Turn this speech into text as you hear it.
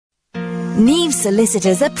Neves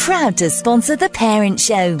Solicitors are proud to sponsor The Parent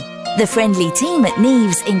Show. The friendly team at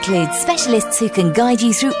Neves includes specialists who can guide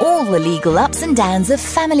you through all the legal ups and downs of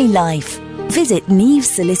family life. Visit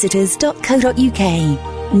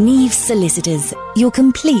nevesolicitors.co.uk. Neves Solicitors, your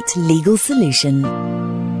complete legal solution.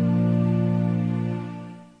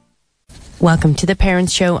 Welcome to The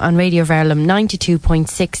Parents Show on Radio Verulam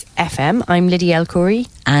 92.6 FM. I'm Lydia El-Khoury.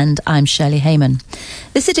 And I'm Shirley Heyman.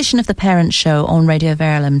 This edition of The Parents Show on Radio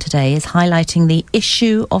Verulam today is highlighting the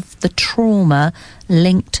issue of the trauma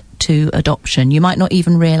linked to adoption. You might not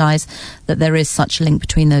even realise that there is such a link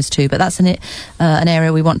between those two, but that's an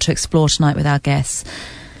area we want to explore tonight with our guests.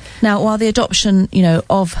 Now, while the adoption,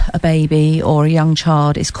 of a baby or a young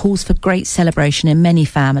child is cause for great celebration in many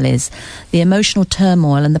families, the emotional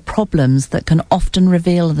turmoil and the problems that can often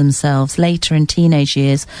reveal themselves later in teenage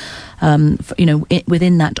years,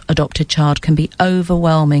 within that adopted child can be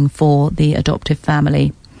overwhelming for the adoptive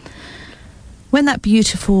family. When that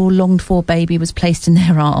beautiful, longed-for baby was placed in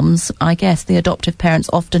their arms, I guess the adoptive parents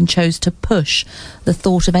often chose to push the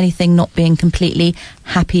thought of anything not being completely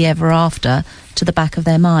happy ever after to the back of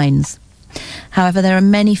their minds. However, there are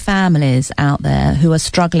many families out there who are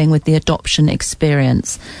struggling with the adoption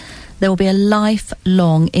experience. There will be a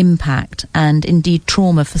lifelong impact and indeed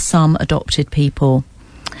trauma for some adopted people.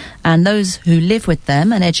 And those who live with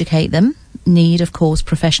them and educate them need, of course,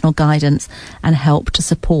 professional guidance and help to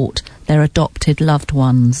support their adopted loved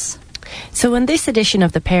ones. So in this edition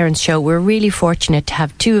of The Parents Show, we're really fortunate to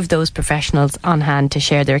have two of those professionals on hand to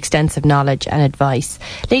share their extensive knowledge and advice.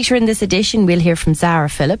 Later in this edition, we'll hear from Zara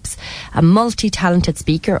Phillips, a multi-talented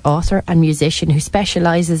speaker, author and musician who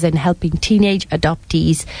specialises in helping teenage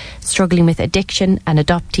adoptees struggling with addiction and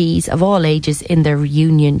adoptees of all ages in their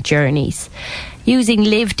reunion journeys. Using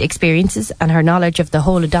lived experiences and her knowledge of the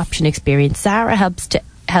whole adoption experience, Zara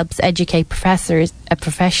helps educate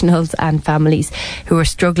professionals and families who are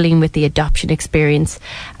struggling with the adoption experience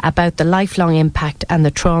about the lifelong impact and the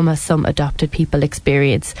trauma some adopted people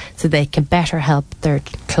experience so they can better help their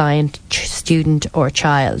client, student or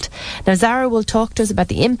child. Now, Zara will talk to us about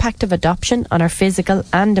the impact of adoption on our physical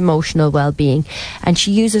and emotional well-being, and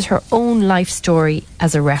she uses her own life story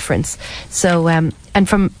as a reference. So, and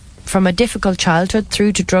from a difficult childhood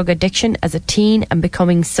through to drug addiction as a teen and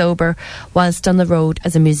becoming sober whilst on the road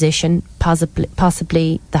as a musician,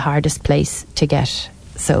 possibly the hardest place to get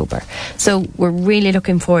sober. So we're really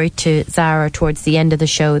looking forward to Zara towards the end of the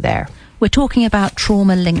show there. We're talking about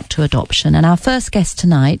trauma linked to adoption, and our first guest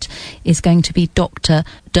tonight is going to be Dr.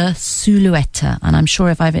 de Zulueta, and I'm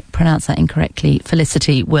sure if I've pronounced that incorrectly,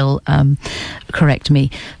 Felicity will correct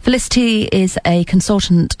me. Felicity is a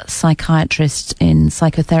consultant psychiatrist in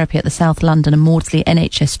psychotherapy at the South London and Maudsley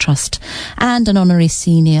NHS Trust and an honorary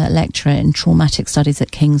senior lecturer in traumatic studies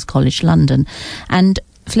at King's College London. And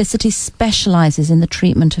Felicity specialises in the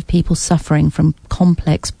treatment of people suffering from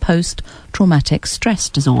complex post-traumatic stress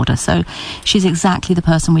disorder. So she's exactly the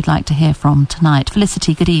person we'd like to hear from tonight.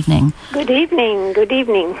 Felicity, good evening. Good evening, good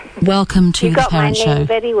evening. Welcome to The Parent Show. You got my name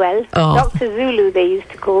very well. Oh. Dr. Zulu, they used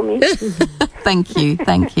to call me. Thank you.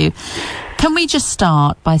 Can we just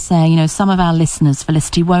start by saying, some of our listeners,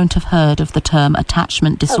 Felicity, won't have heard of the term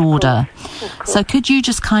attachment disorder. Of course. So could you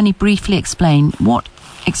just kindly briefly explain what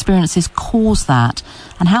experiences cause that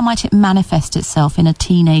and how might it manifest itself in a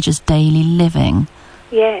teenager's daily living?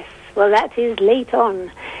 Yes, well, that is late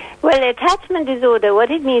on. Well, attachment disorder,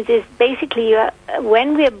 what it means is basically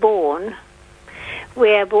when we're born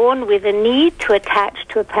with a need to attach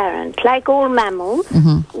to a parent. Like all mammals,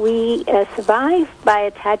 we survive by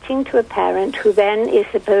attaching to a parent who then is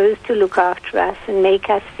supposed to look after us and make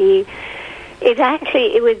us feel.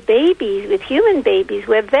 With babies, with human babies,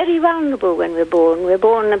 we're very vulnerable when we're born. We're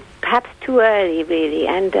born perhaps too early, really,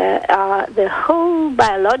 and the whole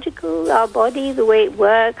biological, our body, the way it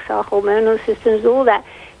works, our hormonal systems, all that,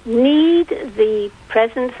 need the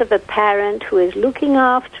presence of a parent who is looking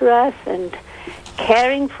after us and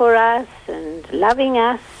caring for us and loving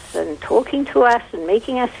us and talking to us and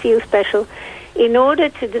making us feel special in order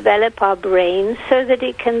to develop our brains so that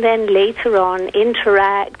it can then later on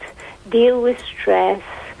interact, deal with stress,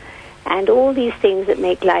 and all these things that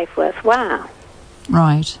make life worthwhile.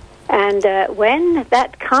 Right. And when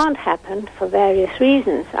that can't happen for various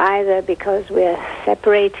reasons, either because we're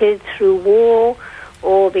separated through war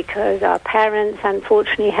or because our parents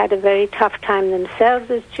unfortunately had a very tough time themselves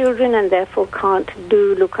as children and therefore can't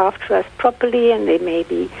look after us properly, and they may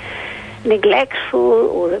be neglectful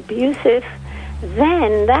or abusive,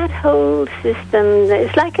 then that whole system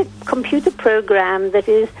is like a computer program that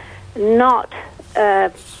is not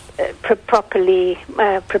properly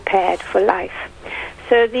prepared for life.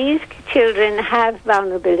 So these children have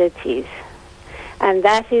vulnerabilities. And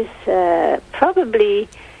that is probably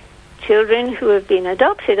children who have been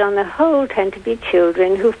adopted on the whole tend to be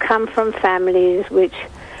children who've come from families which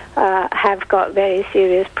have got very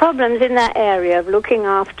serious problems in that area of looking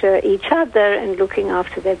after each other and looking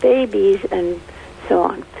after their babies and so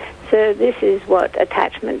on. So this is what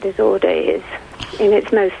attachment disorder is in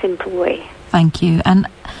its most simple way. Thank you. And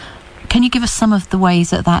can you give us some of the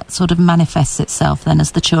ways that sort of manifests itself then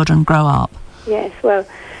as the children grow up? Yes, well,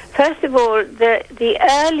 first of all, the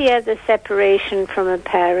earlier the separation from a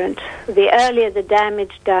parent, the earlier the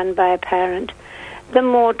damage done by a parent, the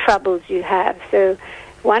more troubles you have. So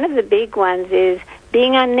one of the big ones is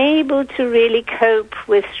being unable to really cope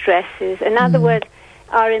with stresses. In other words,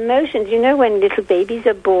 our emotions, you know, when little babies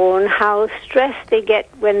are born, how stressed they get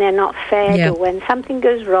when they're not fed or when something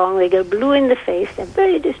goes wrong, they go blue in the face, they're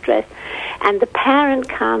very distressed. And the parent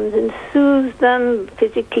comes and soothes them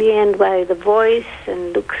physically and by the voice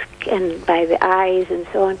and looks and by the eyes and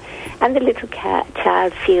so on. And the little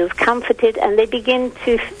child feels comforted, and they begin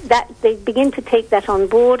to take that on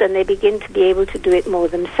board, and they begin to be able to do it more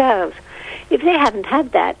themselves. If they haven't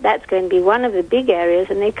had that, that's going to be one of the big areas,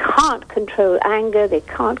 and they can't control anger, they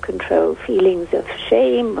can't control feelings of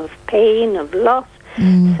shame, of pain, of loss.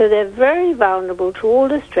 So they're very vulnerable to all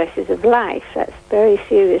the stresses of life. That's a very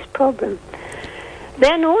serious problem.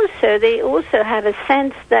 Then also, they also have a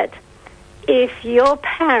sense that if your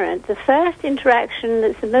parent, the first interaction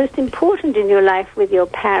that's the most important in your life with your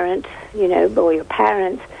parent, you know, or your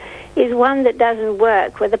parents, is one that doesn't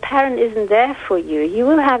work, where the parent isn't there for you, you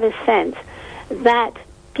will have a sense that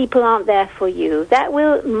people aren't there for you. That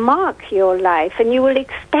will mark your life, and you will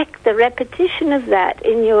expect the repetition of that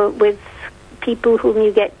with people whom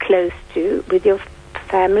you get close to, with your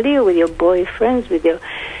family or with your boyfriends, with your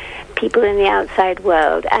people in the outside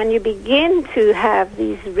world. And you begin to have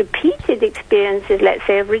these repeated experiences, let's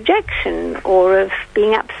say, of rejection or of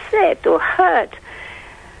being upset or hurt,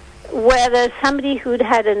 where there's somebody who'd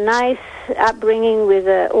had a nice upbringing with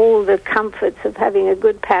all the comforts of having a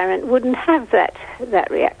good parent wouldn't have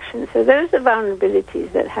that reaction. So those are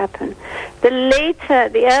vulnerabilities that happen. The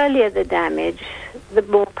earlier the damage, the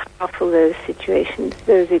more powerful those situations,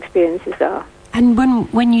 those experiences are. And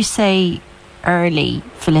when you say early,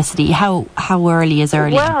 Felicity, how early is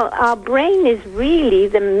early? Well, our brain is really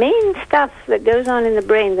the main stuff that goes on in the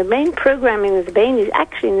brain. The main programming of the brain is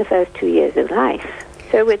actually in the first 2 years of life.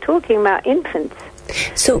 So we're talking about infants.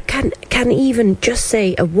 So can even just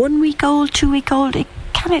say a 1 week old, 2 week old,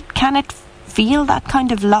 can it feel that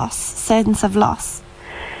kind of sense of loss?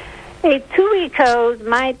 A 2 week old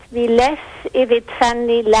might be less if it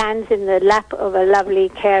suddenly lands in the lap of a lovely,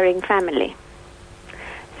 caring family.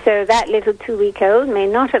 So that little 2 week old may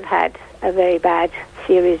not have had a very bad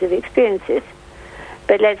series of experiences,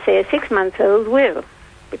 but let's say a 6 month old will,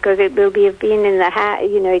 because it will have been in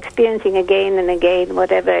the experiencing again and again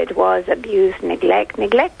whatever it was, abuse, neglect.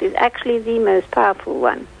 Neglect is actually the most powerful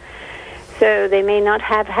one. So they may not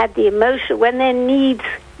have had the emotion when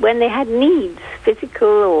they had needs, physical,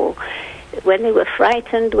 or when they were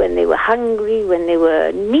frightened, when they were hungry, when they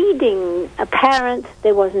were needing a parent,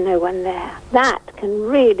 there was no one there. That can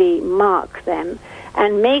really mark them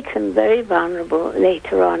and make them very vulnerable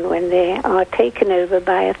later on when they are taken over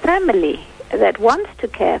by a family that wants to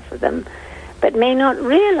care for them, but may not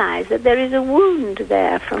realize that there is a wound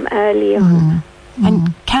there from early on.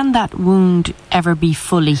 And can that wound ever be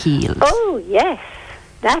fully healed? Oh, yes.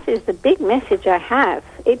 That is the big message I have.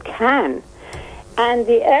 It can. And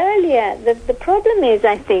the earlier, the problem is,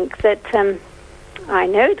 I think, that I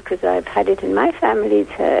know it because I've had it in my family,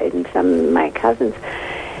 in some of my cousins.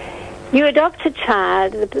 You adopt a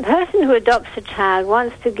child, the person who adopts a child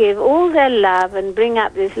wants to give all their love and bring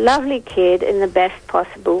up this lovely kid in the best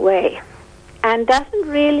possible way. And doesn't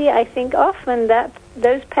really, I think often that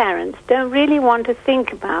those parents don't really want to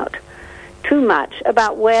think about too much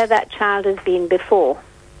about where that child has been before.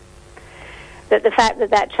 That the fact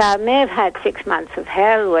that child may have had 6 months of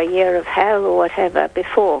hell or a year of hell or whatever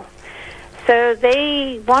before. So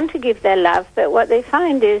they want to give their love, but what they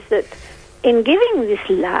find is that in giving this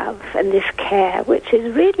love and this care, which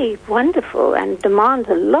is really wonderful and demands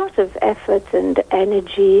a lot of effort and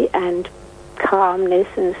energy and calmness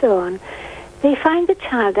and so on, they find the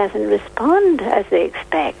child doesn't respond as they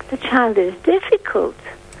expect. The child is difficult.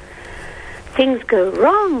 Things go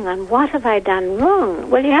wrong, and what have I done wrong?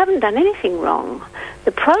 Well, you haven't done anything wrong.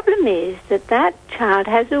 The problem is that child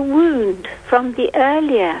has a wound from the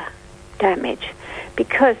earlier damage,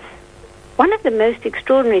 because one of the most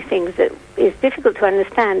extraordinary things that is difficult to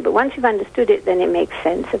understand, but once you've understood it, then it makes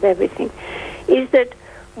sense of everything, is that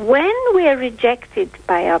when we're rejected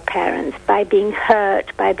by our parents, by being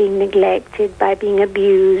hurt, by being neglected, by being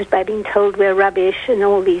abused, by being told we're rubbish and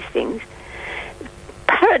all these things,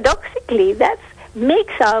 paradoxically, that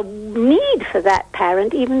makes our need for that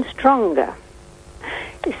parent even stronger.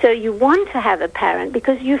 So you want to have a parent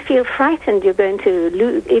because you feel frightened you're going to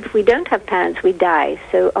lose. If we don't have parents, we die.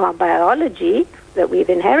 So our biology that we've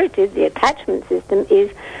inherited, the attachment system,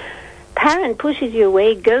 is parent pushes you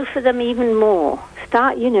away, go for them even more.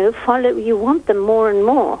 Start, follow, you want them more and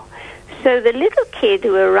more. So the little kid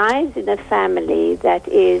who arrives in a family that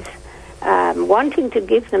is wanting to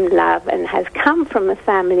give them love and has come from a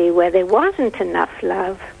family where there wasn't enough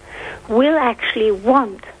love will actually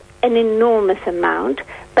want an enormous amount,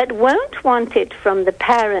 but won't want it from the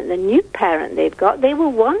parent, the new parent they've got. They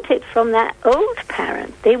will want it from that old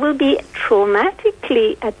parent. They will be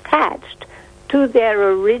traumatically attached to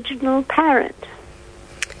their original parent.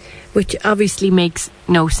 Which obviously makes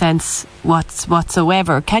no sense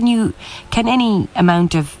whatsoever. Can any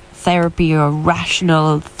amount of therapy or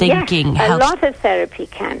rational thinking help? A lot of therapy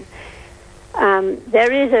can.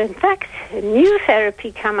 There is, in fact, a new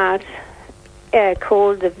therapy come out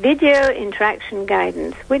called the video interaction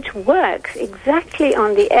guidance, which works exactly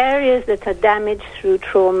on the areas that are damaged through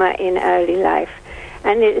trauma in early life.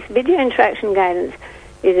 And this video interaction guidance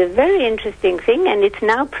is a very interesting thing, and it's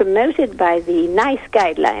now promoted by the NICE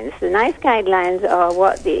guidelines. The NICE guidelines are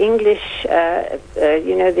what the English,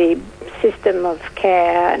 the system of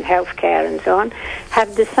care and health care and so on,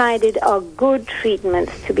 have decided are good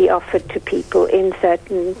treatments to be offered to people in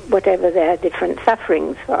certain, whatever their different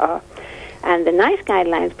sufferings are. And the NICE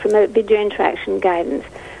guidelines promote video interaction guidance,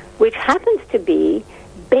 which happens to be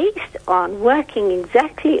based on working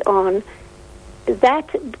exactly on that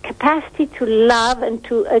capacity to love and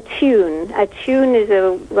to attune. Attune is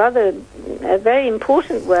a very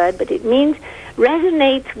important word, but it means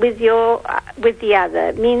resonate with the other.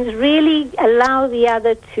 It means really allow the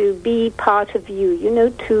other to be part of you,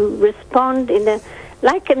 to respond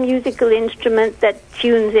like a musical instrument that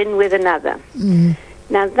tunes in with another. Mm.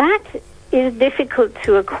 Now that is difficult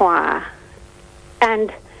to acquire,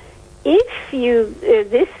 and if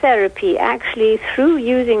this therapy actually, through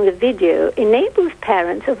using the video, enables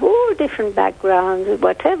parents of all different backgrounds,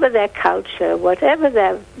 whatever their culture, whatever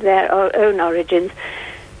their own origins,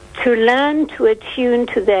 to learn to attune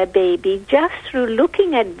to their baby just through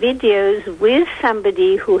looking at videos with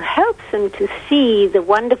somebody who helps them to see the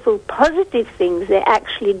wonderful positive things they're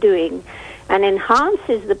actually doing and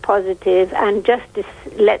enhances the positive and just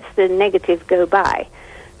lets the negative go by.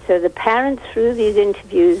 So the parents, through these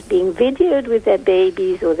interviews, being videoed with their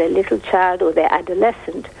babies or their little child or their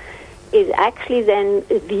adolescent, is actually then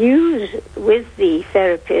views with the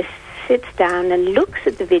therapist, sits down and looks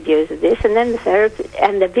at the videos of this, and then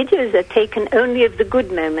the videos are taken only of the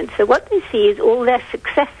good moments. So what they see is all their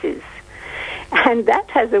successes. And that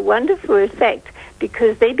has a wonderful effect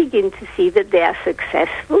because they begin to see that they are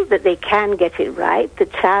successful, that they can get it right. The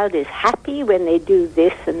child is happy when they do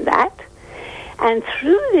this and that. And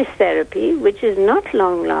through this therapy, which is not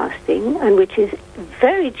long-lasting and which is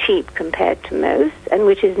very cheap compared to most, and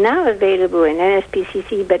which is now available in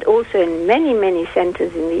NSPCC but also in many, many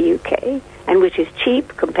centres in the UK, and which is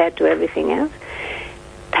cheap compared to everything else,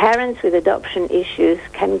 parents with adoption issues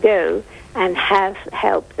can go and have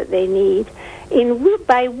help that they need,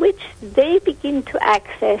 by which they begin to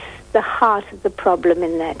access the heart of the problem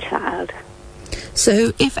in their child.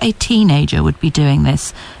 So if a teenager would be doing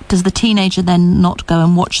this, does the teenager then not go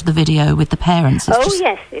and watch the video with the parents?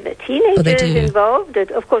 Yes, if a teenager is involved,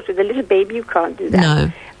 of course with a little baby you can't do that.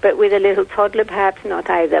 No. But with a little toddler perhaps not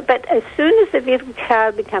either. But as soon as the little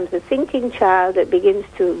child becomes a thinking child that begins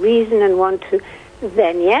to reason and want to,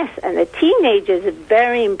 then yes, and the teenagers, it's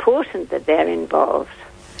very important that they're involved.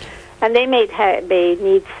 And they need,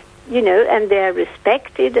 and they're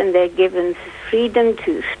respected and they're given freedom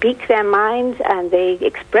to speak their minds and they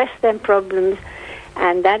express their problems.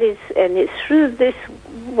 And it's through this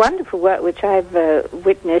wonderful work which I've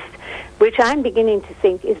witnessed, which I'm beginning to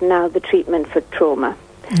think is now the treatment for trauma.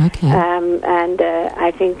 Okay.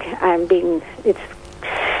 I think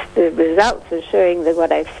the results are showing that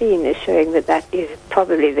what I've seen is showing that is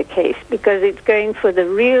probably the case, because it's going for the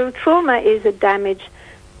real trauma is a damage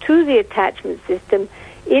to the attachment system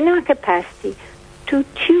in our capacity to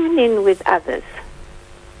tune in with others.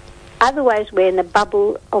 Otherwise, we're in a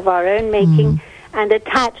bubble of our own making and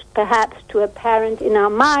attached perhaps to a parent in our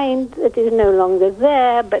mind that is no longer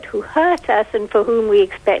there, but who hurt us and for whom we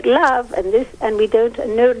expect love, and we don't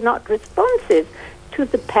not responsive to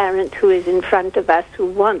the parent who is in front of us who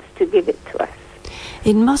wants to give it to us.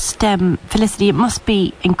 it must, Felicity, it must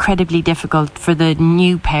be incredibly difficult for the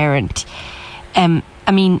new parent. I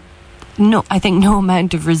think no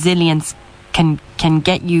amount of resilience can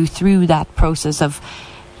get you through that process of,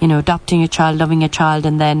 adopting a child, loving a child,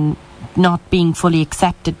 and then not being fully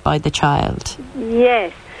accepted by the child.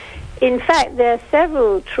 Yes. In fact, there are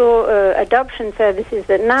several adoption services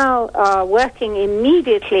that now are working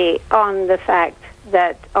immediately on the fact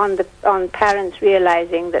that on parents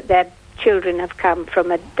realizing that their children have come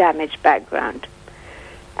from a damaged background,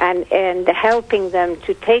 and helping them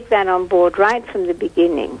to take that on board right from the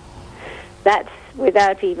beginning. That's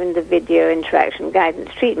without even the video interaction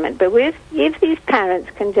guidance treatment. But if these parents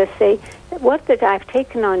can just say, what that I've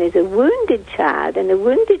taken on is a wounded child, and a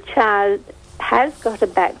wounded child has got a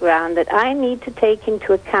background that I need to take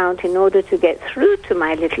into account in order to get through to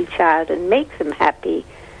my little child and make them happy,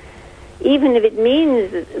 even if it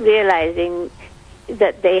means realizing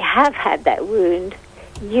that they have had that wound,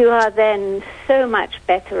 you are then so much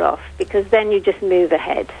better off, because then you just move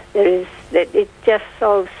ahead. It just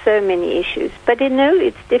solves so many issues. But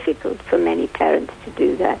it's difficult for many parents to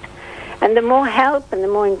do that. And the more help and the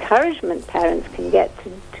more encouragement parents can get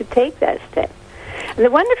to take that step. And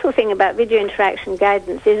the wonderful thing about video interaction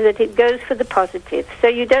guidance is that it goes for the positive. So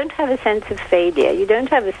you don't have a sense of failure. You don't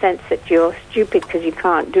have a sense that you're stupid because you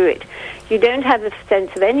can't do it. You don't have a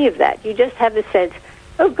sense of any of that. You just have a sense,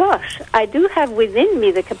 oh gosh, I do have within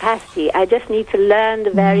me the capacity. I just need to learn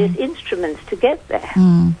the various instruments to get there.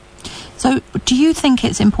 Mm. So do you think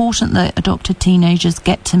it's important that adopted teenagers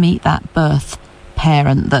get to meet that birth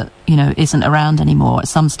parent that, isn't around anymore at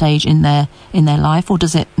some stage in their life, or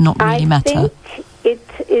does it not really matter?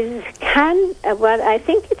 I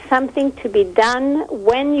think it's something to be done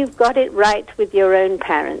when you've got it right with your own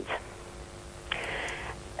parents.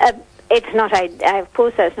 It's not, of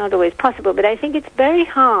course, that's not always possible, but I think it's very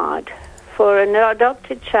hard for an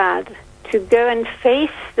adopted child to go and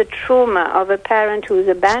face the trauma of a parent who's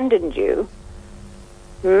abandoned you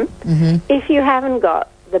if you haven't got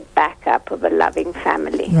the backup of a loving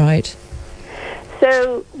family. Right.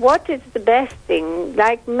 So what is the best thing,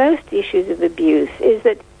 like most issues of abuse, is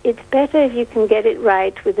that it's better if you can get it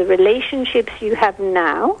right with the relationships you have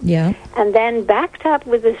now, and then backed up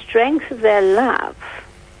with the strength of their love,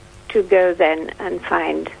 to go then and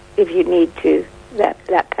find, if you need to,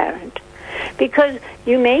 that parent. Because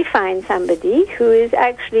you may find somebody who is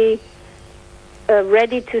actually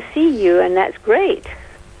ready to see you, and that's great,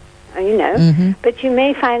 but you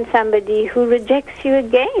may find somebody who rejects you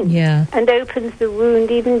again and opens the wound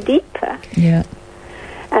even deeper. Yeah.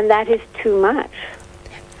 And that is too much.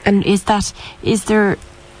 And does that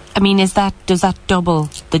double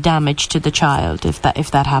the damage to the child if that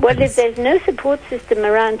happens? Well, if there's no support system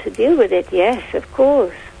around to deal with it, yes, of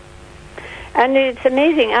course. And it's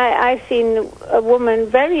amazing. I've seen a woman,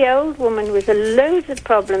 very old woman with loads of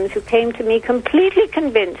problems, who came to me completely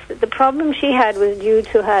convinced that the problem she had was due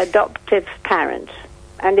to her adoptive parents.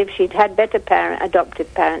 And if she'd had better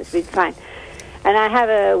adoptive parents, we'd fine. And I have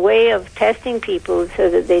a way of testing people so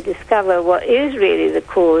that they discover what is really the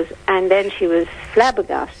cause. And then she was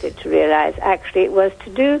flabbergasted to realize actually it was to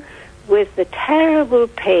do with the terrible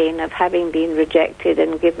pain of having been rejected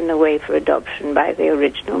and given away for adoption by the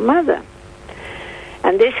original mother.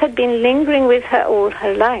 And this had been lingering with her all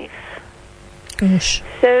her life. Gosh.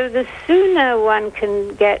 So the sooner one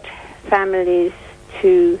can get families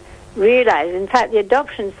to realize, in fact, the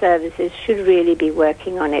adoption services should really be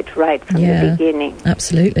working on it right from the beginning.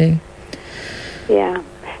 Absolutely. Yeah.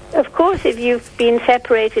 Of course, if you've been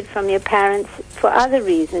separated from your parents for other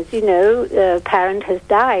reasons, a parent has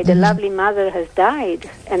died, a lovely mother has died,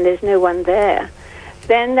 and there's no one there,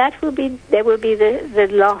 then there will be the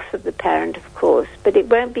loss of the parent, of course, but it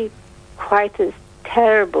won't be quite as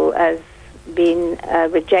terrible as being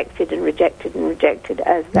rejected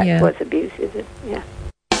as that was abuse, is it? Yeah.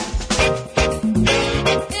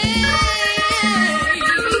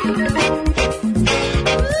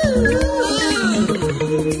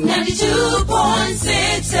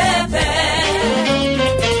 92.6 FM.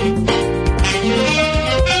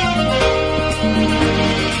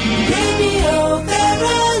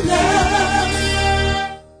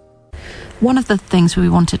 One of the things we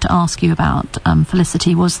wanted to ask you about,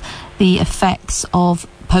 Felicity, was the effects of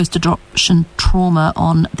post-adoption trauma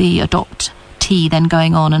on the adoptee then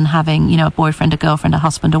going on and having, a boyfriend, a girlfriend, a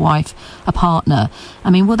husband, a wife, a partner. I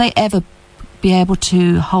mean, will they ever be able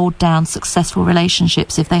to hold down successful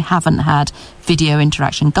relationships if they haven't had video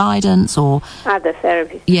interaction guidance or other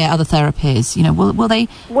therapies? Yeah, other therapies. Will they?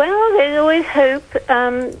 Well, there's always hope.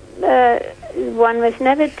 One must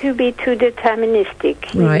never be too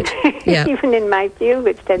deterministic, right? Yeah. Even in my field,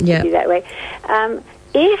 which tends to be that way.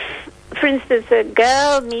 if, for instance, a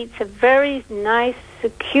girl meets a very nice,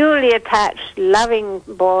 securely attached, loving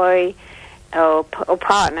boy or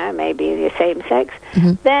partner, maybe the same sex,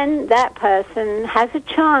 then that person has a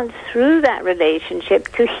chance through that relationship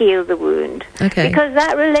to heal the wound. Okay. Because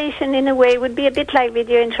that relation, in a way, would be a bit like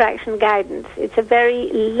video interaction guidance. It's a very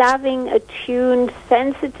loving, attuned,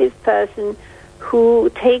 sensitive person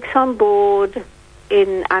who takes on board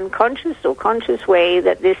in unconscious or conscious way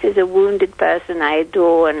that this is a wounded person I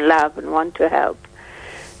adore and love and want to help.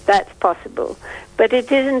 That's possible. But it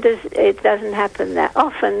doesn't happen that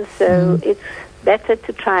often, so it's better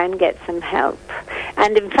to try and get some help.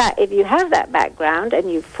 And in fact, if you have that background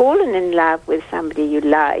and you've fallen in love with somebody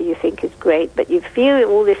you think is great, but you feel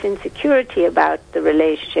all this insecurity about the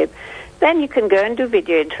relationship, then you can go and do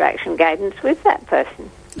video interaction guidance with that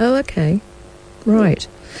person. Oh, okay. Right.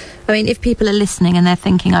 I mean, if people are listening and they're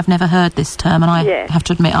thinking, I've never heard this term, and I have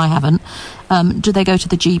to admit I haven't, do they go to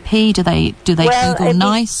the GP? Do they Google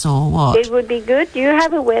NICE or what? It would be good. Do you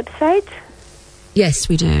have a website? Yes,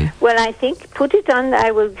 we do. Well, I think put it on,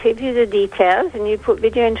 I will give you the details, and you put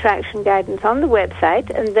video interaction guidance on the website,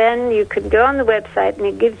 and then you can go on the website and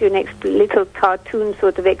it gives you an little cartoon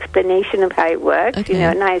sort of explanation of how it works,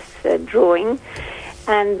 a nice drawing.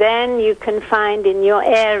 And then you can find in your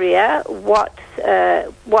area what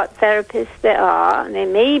therapists there are. And they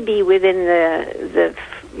may be within the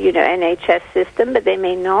NHS system, but they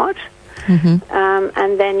may not.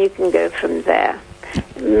 And then you can go from there.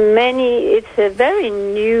 It's very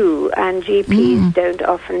new, and GPs don't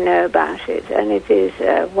often know about it, and it is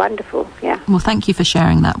wonderful. Yeah. Well, thank you for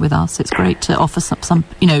sharing that with us. It's great to offer some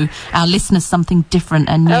our listeners something different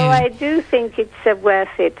and new. Oh, I do think it's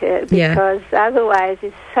worth it because otherwise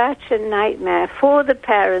it's such a nightmare for the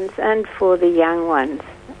parents and for the young ones.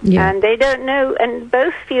 Yeah. And they don't know, and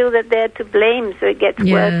both feel that they're to blame, so it gets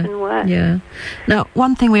worse and worse. Yeah. Now,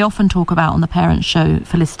 one thing we often talk about on the Parents Show,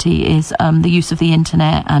 Felicity, is the use of the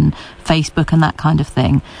internet and Facebook and that kind of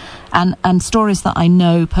thing. And stories that I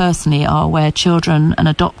know personally are where children and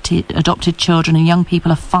adopted children and young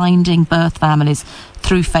people are finding birth families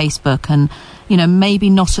through Facebook, and, maybe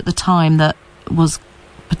not at the time that was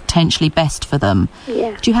potentially best for them.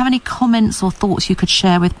 Yeah. Do you have any comments or thoughts you could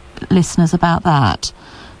share with listeners about that?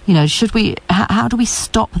 How do we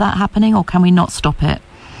stop that happening, or can we not stop it?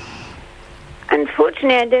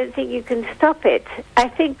 Unfortunately, I don't think you can stop it. I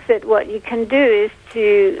think that what you can do is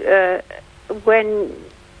to,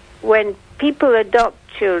 when people adopt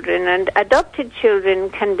children, and adopted children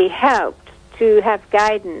can be helped to have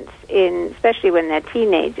guidance especially when they're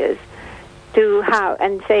teenagers, to how,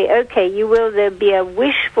 and say, okay, there'll be a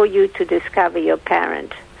wish for you to discover your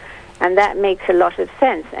parent. And that makes a lot of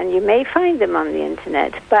sense. And you may find them on the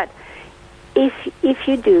internet. But if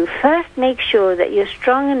you do, first make sure that you're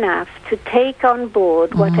strong enough to take on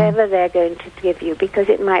board whatever they're going to give you, because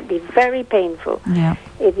it might be very painful. Yeah.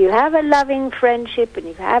 If you have a loving friendship and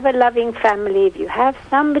you have a loving family, if you have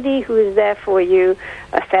somebody who is there for you,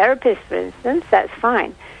 a therapist, for instance, that's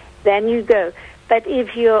fine. Then you go. But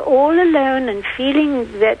if you're all alone and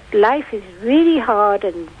feeling that life is really hard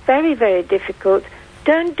and very, very difficult,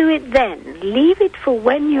 don't do it then. Leave it for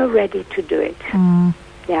when you're ready to do it.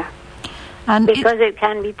 Yeah. And because it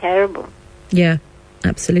can be terrible. Yeah,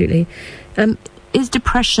 absolutely. Is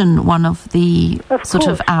depression one of the sort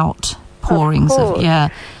of outpourings of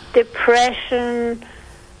depression,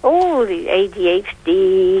 all the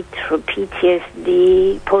ADHD,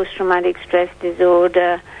 PTSD, post-traumatic stress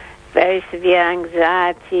disorder, very severe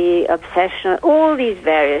anxiety, obsession, all these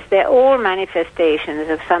various, they're all manifestations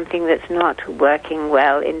of something that's not working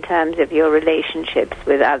well in terms of your relationships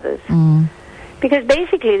with others. Because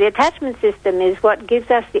basically the attachment system is what gives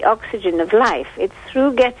us the oxygen of life. It's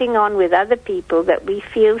through getting on with other people that we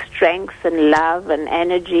feel strength and love and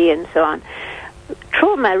energy and so on.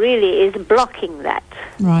 Trauma really is blocking that.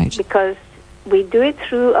 Right. Because we do it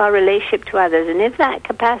through our relationship to others. And if that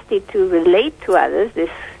capacity to relate to others, this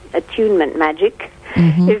attunement magic,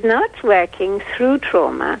 is not working through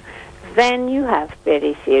trauma, then you have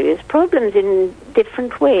very serious problems in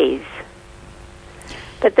different ways.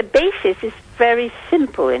 But the basis is very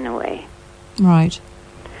simple in a way. Right.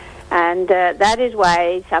 And that is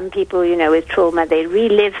why some people, with trauma, they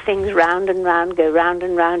relive things round and round, go round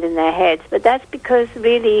and round in their heads. But that's because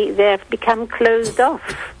really they've become closed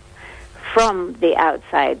off from the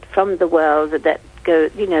outside, from the world that go,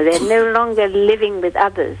 they're no longer living with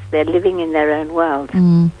others. They're living in their own world.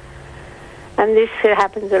 And this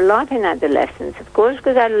happens a lot in adolescence, of course,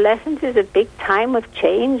 because adolescence is a big time of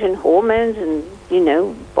change and hormones and,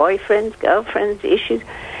 boyfriends, girlfriends, issues.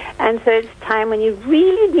 And so it's a time when you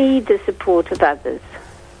really need the support of others.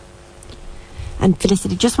 And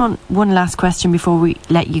Felicity, just one last question before we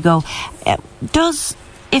let you go.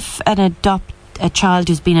 If a child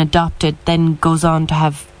who's been adopted then goes on to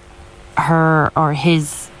have her or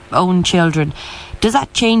his own children, does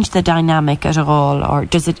that change the dynamic at all, or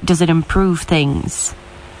does it improve things?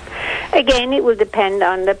 Again, it will depend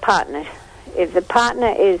on the partner. If the partner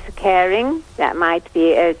is caring, that might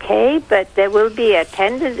be okay, but there will be a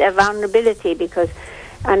vulnerability, because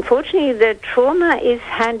unfortunately the trauma is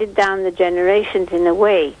handed down the generations in a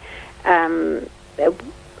way.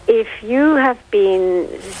 If you've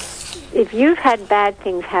had bad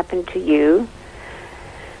things happen to you,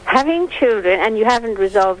 having children, and you haven't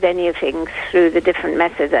resolved any of things through the different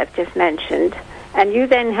methods I've just mentioned, and you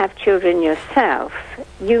then have children yourself,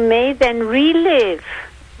 you may then relive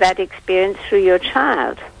that experience through your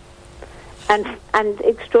child. And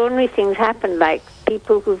extraordinary things happen, like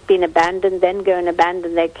people who've been abandoned then go and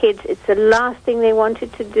abandon their kids. It's the last thing they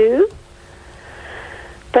wanted to do.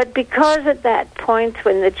 But because at that point,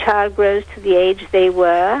 when the child grows to the age they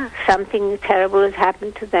were, something terrible has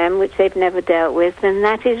happened to them which they've never dealt with, then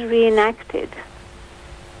that is reenacted.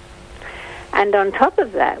 And on top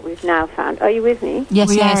of that, we've now found... Are you with me? Yes,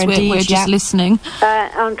 we're just listening.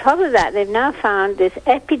 On top of that, they've now found this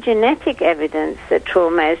epigenetic evidence that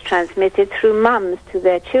trauma is transmitted through mums to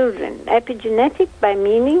their children. Epigenetic by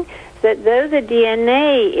meaning that though the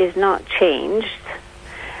DNA is not changed,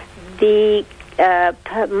 the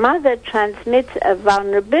mother transmits a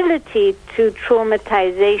vulnerability to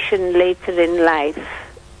traumatization later in life,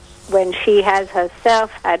 when she has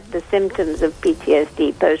herself had the symptoms of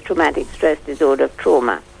PTSD, post-traumatic stress disorder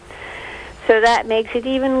trauma. So that makes it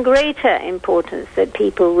even greater importance that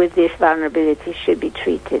people with this vulnerability should be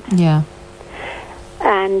treated. Yeah.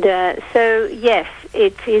 And so, yes,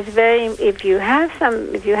 it is very... If you have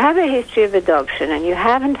a history of adoption and you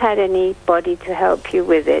haven't had anybody to help you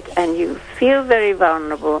with it, and you feel very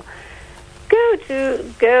vulnerable,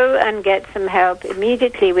 go and get some help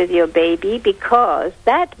immediately with your baby, because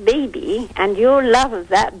that baby and your love of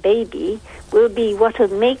that baby will be what will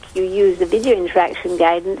make you use the video interaction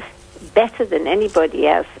guidance better than anybody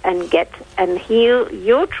else, and heal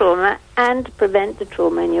your trauma and prevent the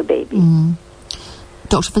trauma in your baby.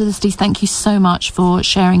 Dr. Felicity, thank you so much for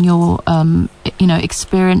sharing your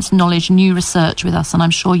experience, knowledge, new research with us, and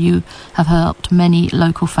I'm sure you have helped many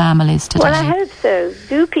local families today. Well, I hope so.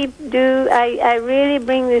 I really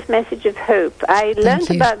bring this message of hope. I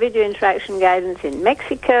learned about video interaction guidance in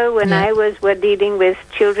Mexico when I was dealing with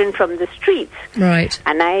children from the streets. Right.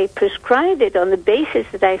 And I prescribed it on the basis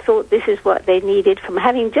that I thought this is what they needed, from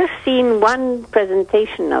having just seen one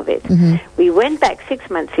presentation of it. Mm-hmm. We went back 6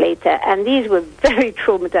 months later, and these were very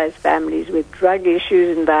traumatized families with drug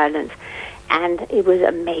issues and violence. And it was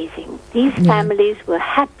amazing. These families were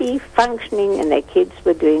happy, functioning, and their kids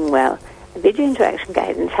were doing well. Video interaction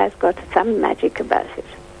guidance has got some magic about it.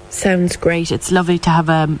 Sounds great. It's lovely to have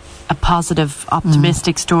a positive,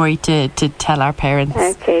 optimistic story to tell our parents.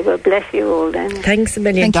 Okay, well, bless you all then. Thanks a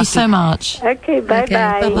million, Thank you so much. Okay, bye-bye.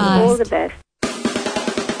 Okay, bye-bye. All the best.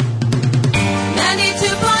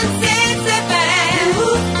 92.6 FM.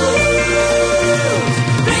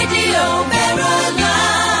 Radio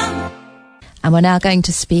Maryland. And we're now going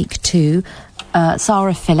to speak to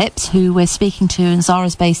Zara Phillips, who we're speaking to, and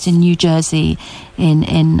Zara's based in New Jersey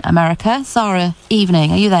in America. Zara,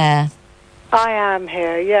 evening, are you there? I am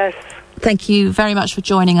here, yes. Thank you very much for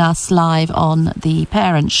joining us live on the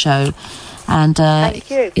Parents Show, and Thank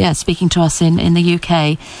you. Yeah, speaking to us in the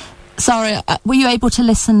UK. Zara, were you able to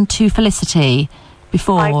listen to Felicity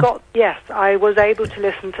before? Yes, I was able to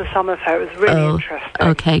listen to some of her. It was really interesting.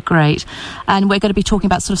 Okay, great. And we're going to be talking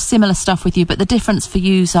about sort of similar stuff with you, but the difference for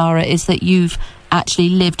you, Zara, is that you've actually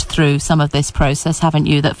lived through some of this process, haven't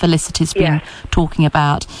you, that Felicity's been talking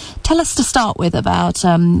about. Tell us to start with about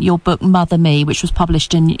your book, Mother Me, which was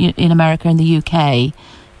published in America and the UK.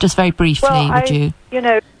 Just very briefly, would you?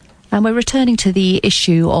 And we're returning to the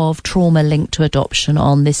issue of trauma linked to adoption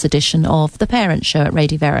on this edition of The Parents Show at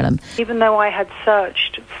Radio Verulam. Even though I had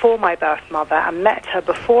searched for my birth mother and met her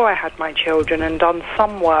before I had my children and done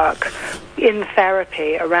some work in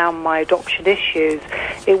therapy around my adoption issues,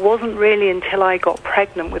 it wasn't really until I got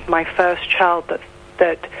pregnant with my first child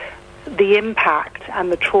that the impact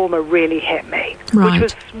and the trauma really hit me, which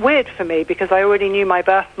was weird for me because I already knew my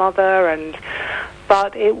birth mother,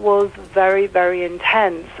 but it was very, very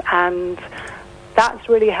intense. And that's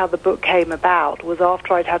really how the book came about, was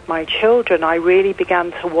after I'd had my children, I really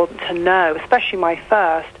began to want to know, especially my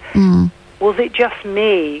first, was it just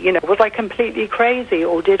me? Was I completely crazy,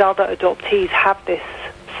 or did other adoptees have this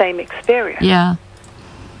same experience? Yeah.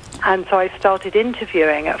 And so I started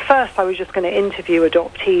interviewing. At first, I was just going to interview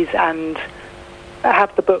adoptees and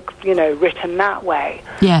have the book, written that way.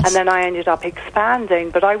 Yes. And then I ended up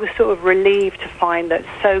expanding, but I was sort of relieved to find that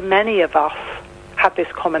so many of us had this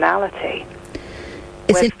commonality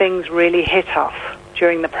where things really hit us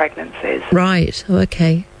during the pregnancies. Right,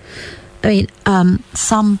 okay. I mean,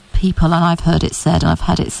 some people, and I've heard it said, and I've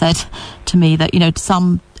had it said to me that,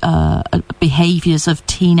 some behaviours of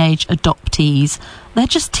teenage adoptees, they're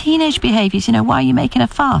just teenage behaviours, why are you making a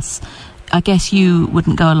fuss? I guess you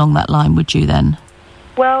wouldn't go along that line, would you then?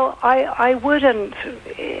 Well, I wouldn't,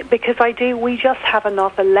 because we just have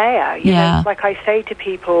another layer. You know, like I say to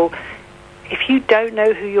people, if you don't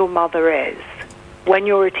know who your mother is when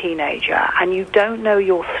you're a teenager and you don't know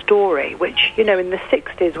your story, which, in the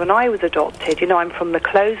 60s when I was adopted, I'm from the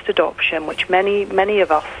closed adoption, which many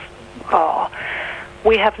of us are,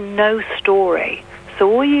 we have no story.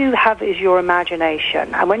 So all you have is your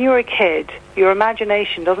imagination. And when you're a kid, your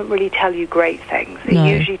imagination doesn't really tell you great things. It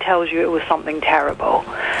usually tells you it was something terrible.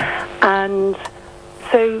 And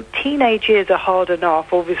so teenage years are hard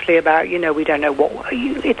enough, obviously, about, we don't know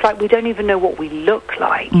it's like we don't even know what we look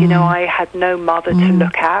like. I had no mother to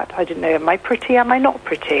look at. I didn't know, am I pretty, am I not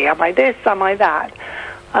pretty? Am I this, am I that?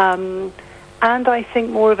 And I think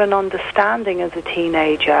more of an understanding as a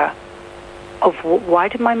teenager of why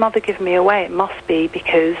did my mother give me away? It must be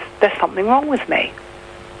because there's something wrong with me.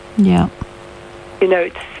 Yeah.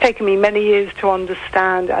 It's taken me many years to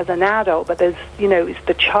understand as an adult, but there's, it's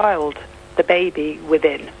the child, the baby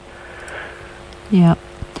within. Yeah.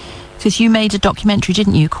 Because you made a documentary,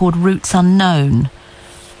 didn't you, called Roots Unknown?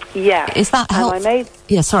 Yeah. Is that helpful?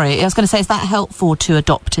 Yeah, sorry. I was going to say, is that helpful to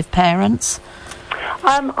adoptive parents?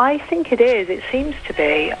 I think it is. It seems to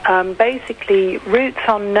be. Basically, Roots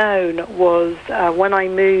Unknown was when I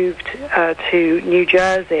moved to New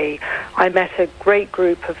Jersey, I met a great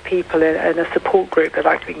group of people in a support group that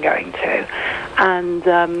I've been going to.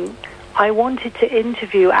 And I wanted to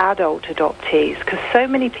interview adult adoptees because so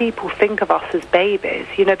many people think of us as babies.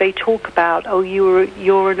 They talk about,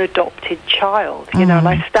 you're an adopted child, and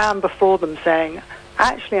I stand before them saying,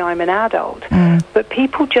 actually, I'm an adult. But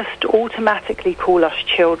people just automatically call us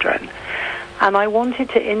children. And I wanted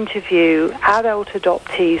to interview adult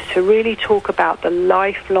adoptees to really talk about the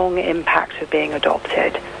lifelong impact of being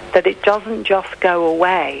adopted, that it doesn't just go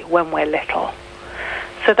away when we're little.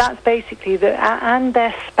 So that's basically and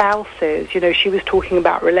their spouses. She was talking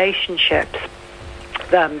about relationships,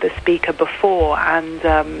 the speaker before,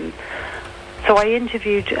 and so I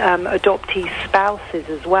interviewed adoptee spouses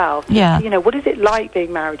as well. Yeah. What is it like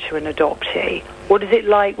being married to an adoptee? What is it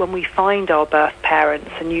like when we find our birth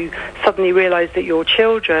parents and you suddenly realise that your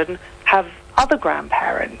children have other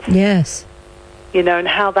grandparents? Yes. And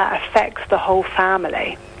how that affects the whole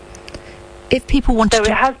family. If people want So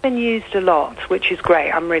it has been used a lot, which is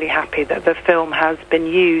great. I'm really happy that the film has been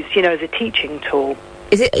used, as a teaching tool.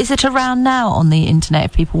 Is it around now on the internet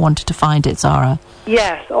if people wanted to find it, Zara?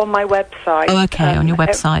 Yes, on my website. Oh, okay, on your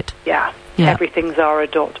website. Yeah,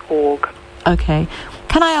 everythingzara.org. Okay.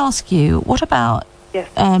 Can I ask you, what about Yes.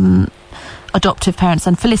 Adoptive parents?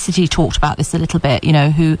 And Felicity talked about this a little bit,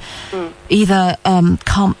 who either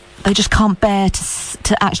they just can't bear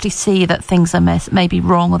to actually see that things are maybe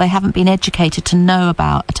wrong, or they haven't been educated to know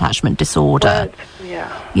about attachment disorder.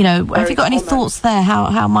 Have you got any thoughts there?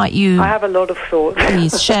 How might you... I have a lot of thoughts.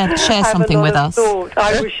 Please, share something with us.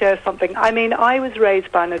 I will share something. I mean, I was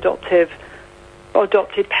raised by an adopted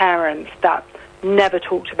parents that never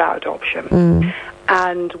talked about adoption.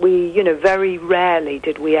 And we, very rarely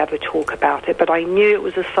did we ever talk about it, but I knew it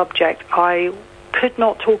was a subject I could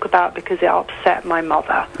not talk about because it upset my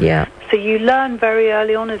mother. Yeah. So you learn very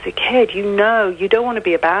early on as a kid, you don't want to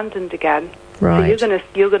be abandoned again. Right. So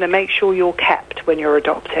you're gonna make sure you're kept when you're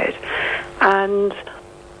adopted. And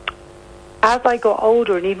as I got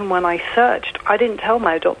older, and even when I searched, I didn't tell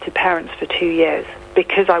my adopted parents for 2 years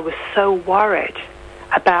because I was so worried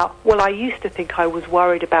about, I used to think I was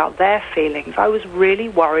worried about their feelings. I was really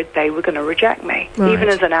worried they were going to reject me, even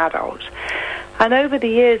as an adult. And over the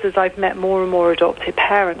years, as I've met more and more adopted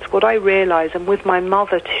parents, what I realized, and with my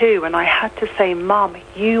mother too, and I had to say, Mum,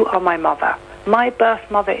 you are my mother. My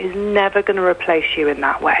birth mother is never going to replace you in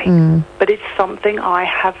that way. But it's something I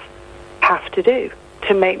have to do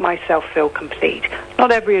to make myself feel complete.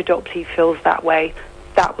 Not every adoptee feels that way.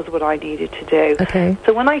 That was what I needed to do. Okay.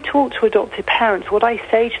 So when I talk to adopted parents, what I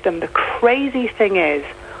say to them, the crazy thing is,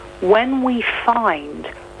 when we find,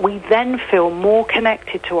 we then feel more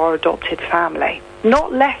connected to our adopted family.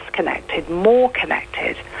 Not less connected, more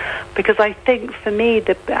connected. Because I think for me,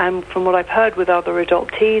 and from what I've heard with other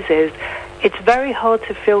adoptees, is it's very hard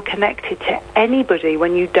to feel connected to anybody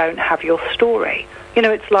when you don't have your story.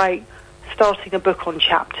 It's like starting a book on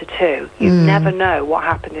chapter 2. You never know what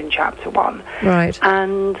happened in chapter 1. Right.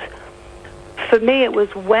 And for me, it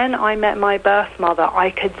was when I met my birth mother,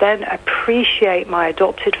 I could then appreciate my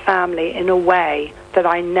adopted family in a way that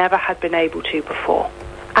I never had been able to before,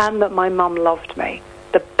 and that my mum loved me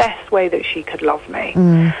the best way that she could love me.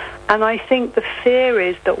 And I think the fear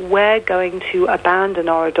is that we're going to abandon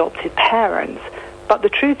our adopted parents, but the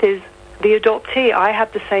truth is, the adoptee, I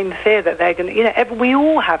have the same fear that they're going to, we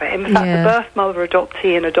all have it. In fact, the birth mother,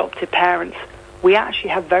 adoptee, and adopted parents, we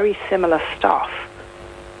actually have very similar stuff.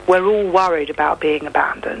 We're all worried about being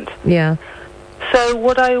abandoned. Yeah. So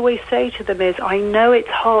what I always say to them is, I know it's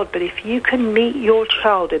hard, but if you can meet your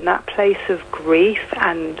child in that place of grief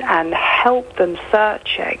and help them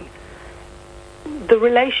searching, the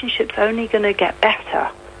relationship's only going to get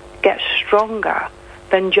better, get stronger,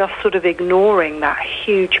 than just sort of ignoring that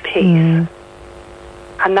huge piece.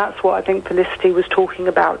 And that's what I think Felicity was talking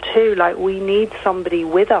about too. Like, we need somebody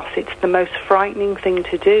with us. It's the most frightening thing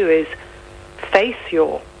to do is face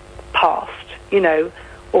your past,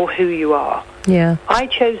 or who you are. Yeah. I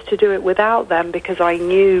chose to do it without them because I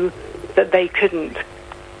knew that they couldn't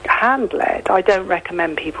handle it. I don't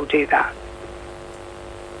recommend people do that,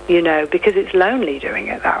 because it's lonely doing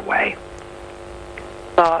it that way.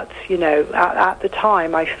 But, at the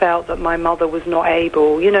time I felt that my mother was not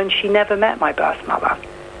able, and she never met my birth mother.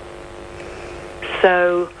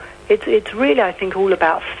 So it's really, I think, all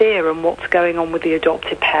about fear and what's going on with the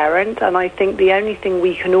adopted parent. And I think the only thing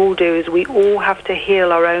we can all do is we all have to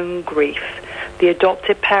heal our own grief. The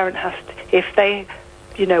adopted parent has to, if they,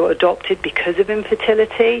 adopted because of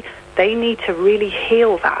infertility, they need to really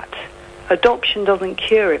heal that. Adoption doesn't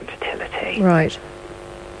cure infertility. Right.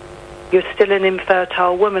 You're still an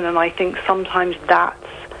infertile woman, and I think sometimes that's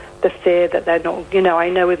the fear that they're not, I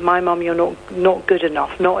know with my mum you're not good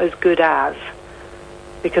enough, not as good as,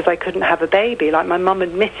 because I couldn't have a baby. Like, my mum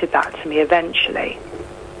admitted that to me eventually,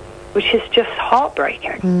 which is just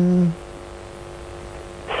heartbreaking.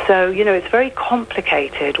 So, it's very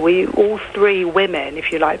complicated. We, all three women,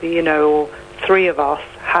 if you like, or three of us,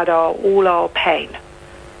 had all our pain.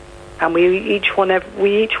 And we each want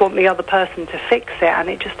the other person to fix it, and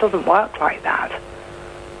it just doesn't work like that,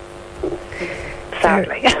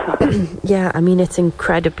 sadly. Yeah, I mean, it's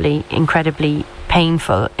incredibly, incredibly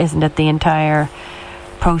painful, isn't it, the entire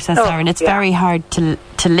process there? And it's very hard to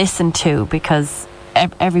listen to, because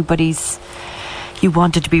everybody's, you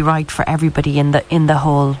want it to be right for everybody in the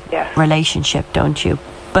whole relationship, don't you?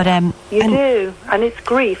 But you do, and it's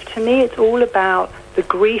grief. To me, it's all about the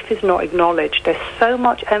grief is not acknowledged. There's so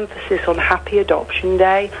much emphasis on Happy Adoption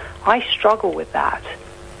Day. I struggle with that.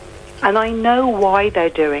 And I know why they're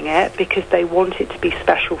doing it, because they want it to be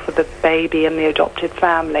special for the baby and the adopted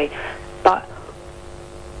family. But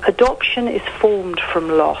adoption is formed from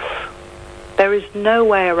loss. There is no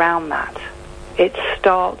way around that. It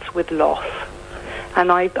starts with loss. And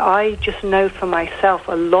I just know for myself,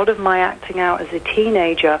 a lot of my acting out as a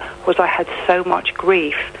teenager was I had so much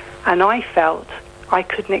grief, and I felt I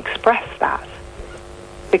couldn't express that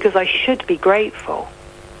because I should be grateful.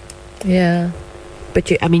 Yeah. But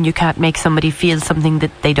you can't make somebody feel something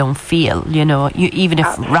that they don't feel, even if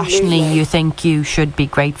Absolutely. Rationally you think you should be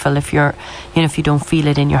grateful, if if you don't feel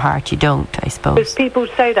it in your heart, you don't, I suppose. Because people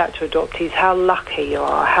say that to adoptees, how lucky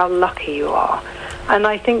you are. And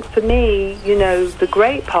I think for me, the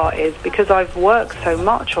great part is, because I've worked so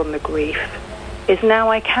much on the grief, is now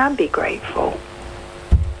I can be grateful.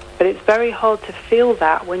 But it's very hard to feel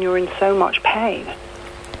that when you're in so much pain.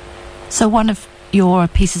 So one of your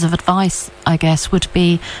pieces of advice, I guess, would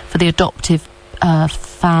be for the adoptive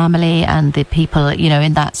family and the people,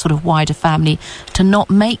 in that sort of wider family, to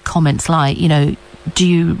not make comments like, do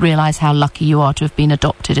you realise how lucky you are to have been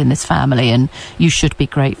adopted in this family and you should be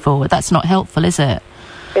grateful? That's not helpful, is it?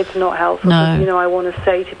 It's not helpful. No. But, I want to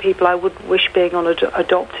say to people, I wouldn't wish being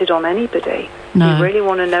adopted on anybody. No. You really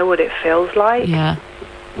want to know what it feels like? Yeah.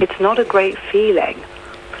 It's not a great feeling.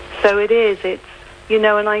 So it's, and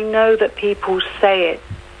I know that people say it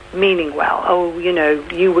meaning well. Oh,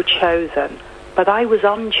 you were chosen. But I was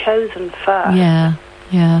unchosen first.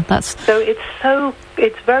 Yeah, that's... So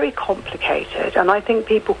it's very complicated. And I think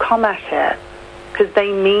people come at it because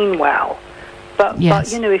they mean well. But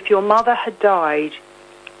if your mother had died,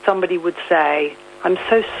 somebody would say, I'm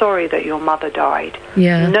so sorry that your mother died.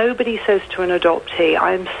 Yeah. Nobody says to an adoptee,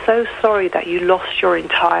 I am so sorry that you lost your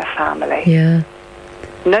entire family. Yeah.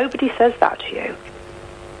 Nobody says that to you.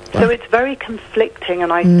 So it's very conflicting,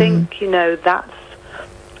 and I think, that's,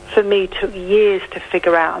 for me, took years to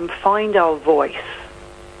figure out and find our voice.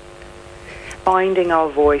 Finding our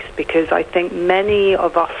voice, because I think many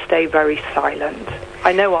of us stay very silent.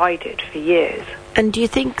 I know I did for years. And do you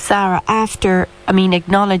think, Sarah, after,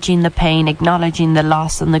 acknowledging the pain, acknowledging the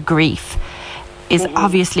loss and the grief is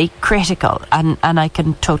obviously critical, and I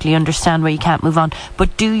can totally understand why you can't move on,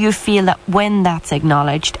 but do you feel that when that's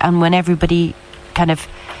acknowledged and when everybody kind of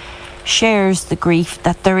shares the grief,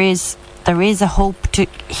 that there is a hope to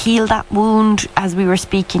heal that wound, as we were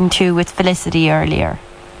speaking to with Felicity earlier?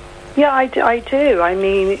 Yeah, I do. I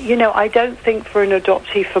mean, I don't think for an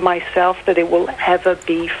adoptee, for myself, that it will ever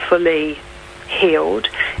be fully healed,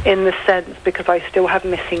 in the sense, because I still have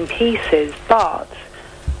missing pieces, but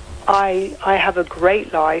I have a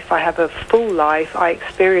great life, I have a full life, I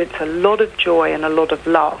experience a lot of joy and a lot of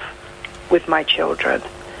love with my children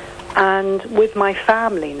and with my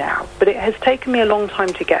family now. But it has taken me a long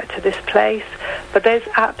time to get to this place, but there's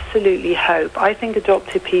absolutely hope. I think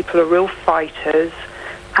adopted people are real fighters,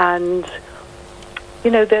 and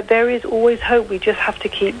that there is always hope. We just have to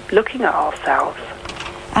keep looking at ourselves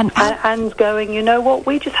and going, you know what,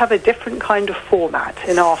 we just have a different kind of format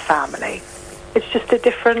in our family. It's just a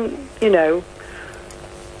different, I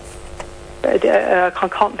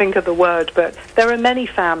can't think of the word, but there are many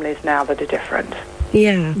families now that are different.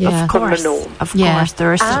 Yeah, of course. From the norm. Of course,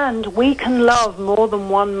 there are And we can love more than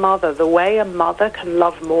one mother. The way a mother can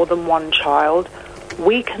love more than one child,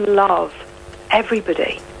 we can love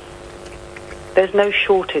everybody. There's no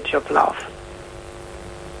shortage of love.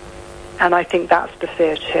 And I think that's the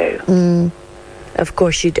fear too. Of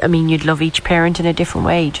course, you'd love each parent in a different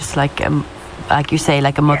way, just like you say,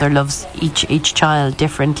 like a mother loves each child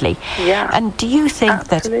differently. Yeah. And do you think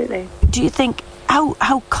absolutely.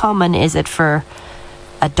 How common is it for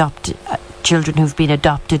children who've been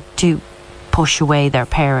adopted to push away their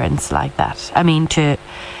parents like that? Do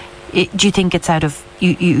you think it's out of,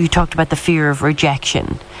 you talked about the fear of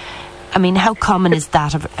rejection. How common is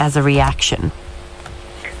that as a reaction?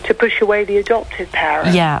 To push away the adopted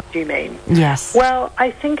parent, do you mean? Yes. Well, I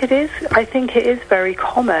think it is. I think it is very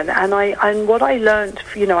common, and what I learned,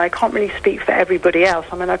 I can't really speak for everybody else.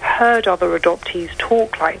 I've heard other adoptees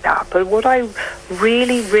talk like that, but what I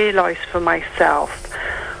really realised for myself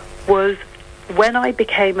was when I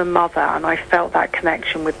became a mother and I felt that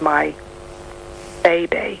connection with my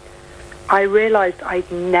baby, I realised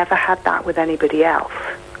I'd never had that with anybody else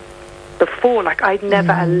before. Like, I'd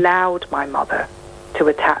never allowed my mother to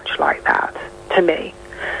attach like that to me.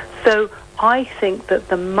 So I think that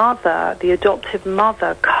the adoptive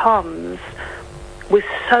mother comes with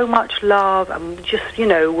so much love and just,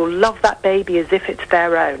 will love that baby as if it's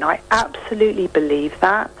their own. I absolutely believe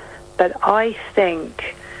that, but I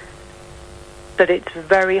think that it's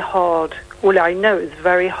very hard. Well, I know it's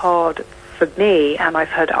very hard for me, and I've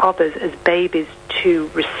heard others as babies, to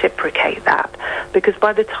reciprocate that, because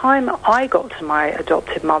by the time I got to my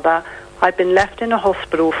adopted mother, I'd been left in a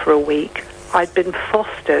hospital for a week, I'd been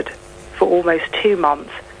fostered for almost 2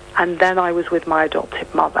 months, and then I was with my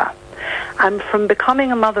adopted mother. And from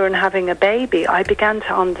becoming a mother and having a baby, I began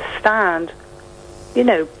to understand,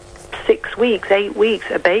 6 weeks, 8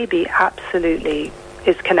 weeks, a baby absolutely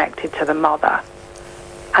is connected to the mother.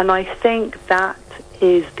 And I think that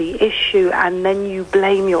is the issue, and then you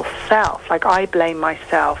blame yourself. Like, I blame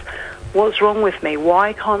myself. What's wrong with me?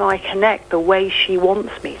 Why can't I connect the way she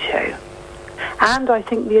wants me to? And I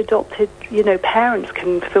think the adopted, parents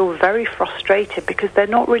can feel very frustrated because they're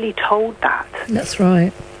not really told that. That's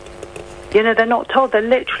right. They're not told. They're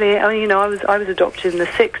literally, I was adopted in the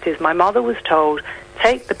 60s. My mother was told,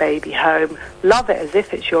 take the baby home, love it as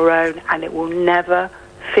if it's your own, and it will never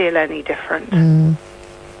feel any different.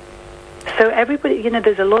 So everybody,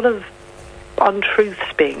 there's a lot of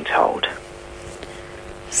untruths being told.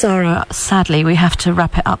 Sarah, sadly, we have to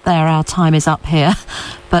wrap it up there. Our time is up here.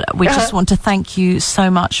 But we just want to thank you so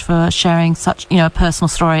much for sharing such, a personal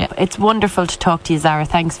story. It's wonderful to talk to you, Zara.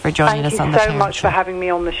 Thanks for joining us on the show. Thank you so much for having me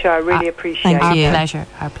on the show. I really appreciate it. Thank you.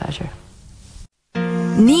 Our pleasure.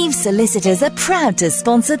 Neves Solicitors are proud to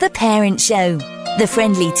sponsor The Parent Show. The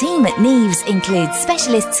friendly team at Neves includes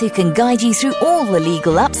specialists who can guide you through all the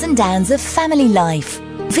legal ups and downs of family life.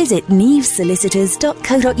 Visit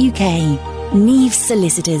nevessolicitors.co.uk. Neves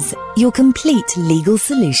Solicitors, your complete legal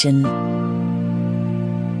solution.